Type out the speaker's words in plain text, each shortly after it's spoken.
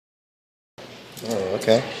Oh,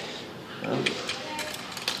 okay.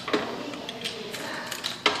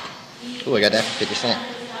 Oh, I got that for 50 cents.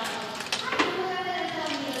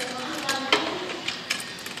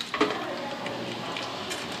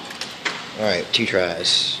 Alright, 2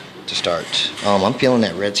 tries to start. I'm feeling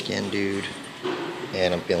that Redskin dude.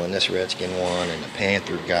 And I'm feeling this Redskin one and the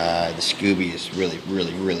Panther guy. The Scooby is really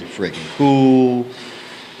freaking cool.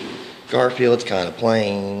 Garfield's kind of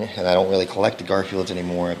plain, and I don't really collect the Garfields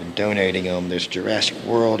anymore. I've been donating them. There's Jurassic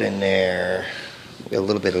World in there. We have a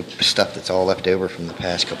little bit of stuff that's all left over from the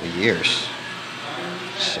past couple of years.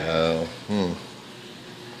 So,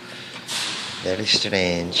 very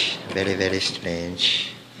strange. Very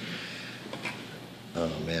strange. Oh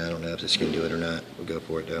man, I don't know if this can do it or not. We'll go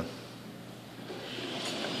for it though.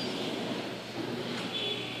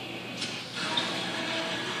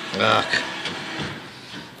 Ugh.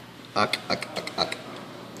 Ugh.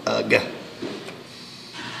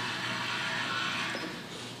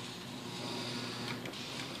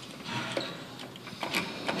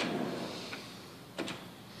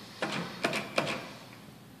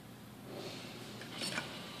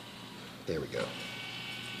 There we go.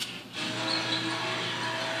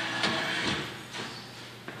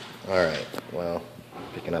 Alright, well,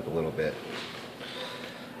 picking up a little bit.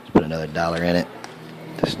 Let's put another $1 in it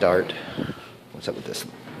to start. What's up with this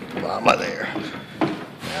llama there?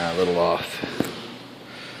 A little off.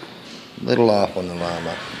 Little off on the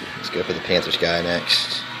llama. Let's go for the Panthers guy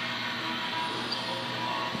next.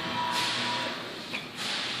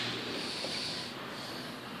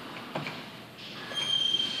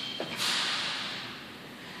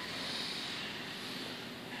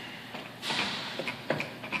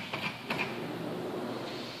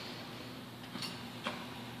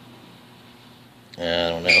 I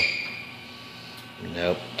don't know.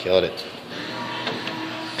 Nope, killed it.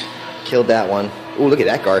 Killed that one. Ooh, look at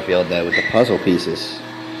that Garfield though with the puzzle pieces.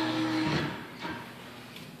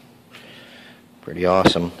 Pretty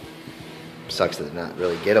awesome. Sucks that it's not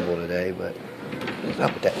really gettable today, but what's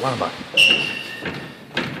up with that llama?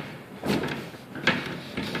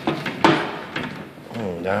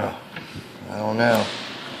 Oh no. I don't know.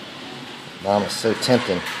 Llama's so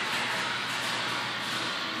tempting.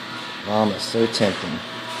 Llama's so tempting.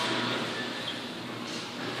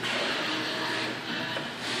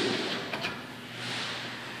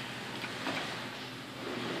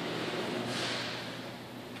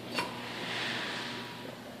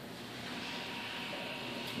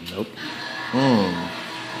 Nope.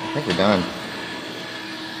 I think we're done.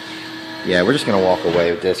 Yeah, we're just gonna walk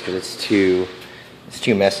away with this because it's too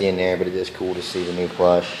messy in there, but it is cool to see the new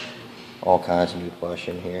plush. All kinds of new plush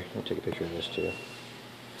in here. Let me take a picture of this too.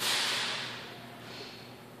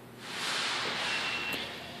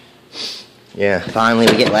 Yeah, finally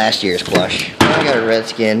we get last year's plush. I got a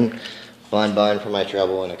Redskin bun for my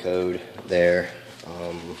trouble and a code there.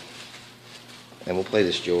 And we'll play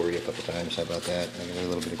this jewelry a couple times. How about that? I got a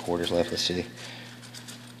little bit of quarters left. Let's see.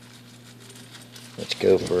 Let's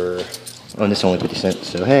go for... Oh, and this is only 50 cents.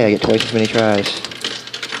 So, hey, I get twice as many tries.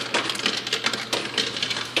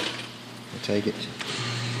 I'll take it.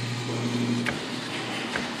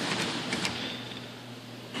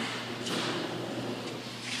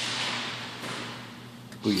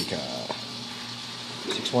 Booyaka.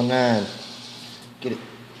 619. Get it.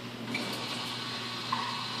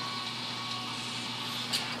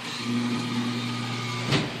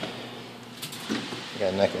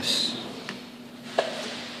 Got a necklace.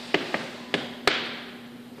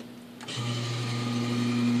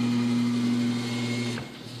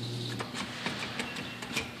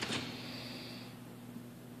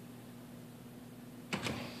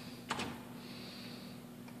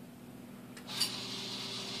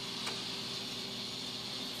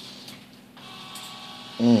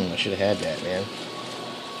 I should have had that, man.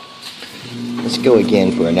 Let's go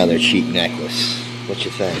again for another cheap necklace. What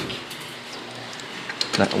you think?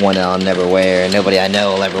 Not one I'll never wear. Nobody I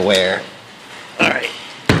know will ever wear. Alright.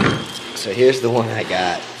 So here's the one I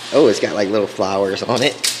got. Oh, it's got like little flowers on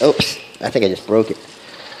it. Oops. I think I just broke it.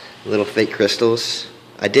 Little fake crystals.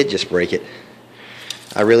 I did just break it.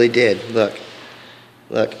 I really did. Look.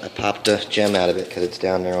 Look, I popped a gem out of it because it's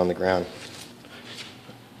down there on the ground.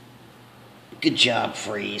 Good job,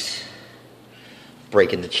 Freeze.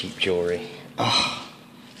 Breaking the cheap jewelry. Oh,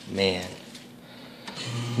 man.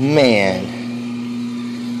 Man.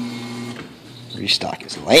 Restock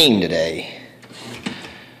is lame today.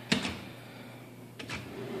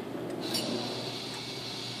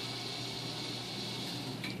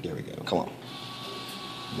 There we go. Come on.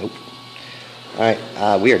 Nope.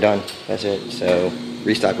 Alright, we are done. That's it. So,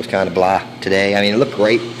 restock was kind of blah today. I mean, it looked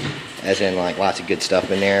great as in like lots of good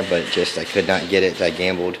stuff in there, but just I could not get it. I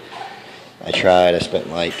gambled. I tried. I spent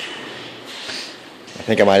like, I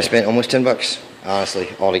think I might have spent almost $10, honestly,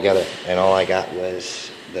 altogether. And all I got was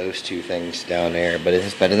those two things down there. But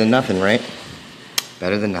it's better than nothing, right?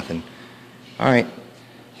 Better than nothing. Alright.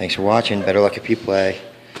 Thanks for watching. Better luck if you play.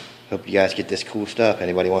 Hope you guys get this cool stuff.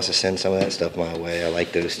 Anybody wants to send some of that stuff my way, I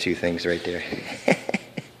like those two things right there.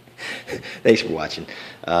 Thanks for watching.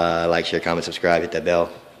 Like, share, comment, subscribe, hit that bell.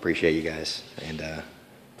 Appreciate you guys. And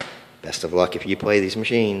best of luck if you play these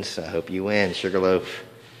machines. I hope you win. Sugarloaf,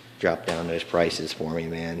 drop down those prices for me,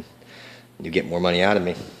 man. You get more money out of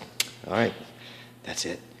me. Alright. That's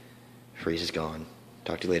it. Freeze is gone.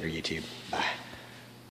 Talk to you later, YouTube. Bye.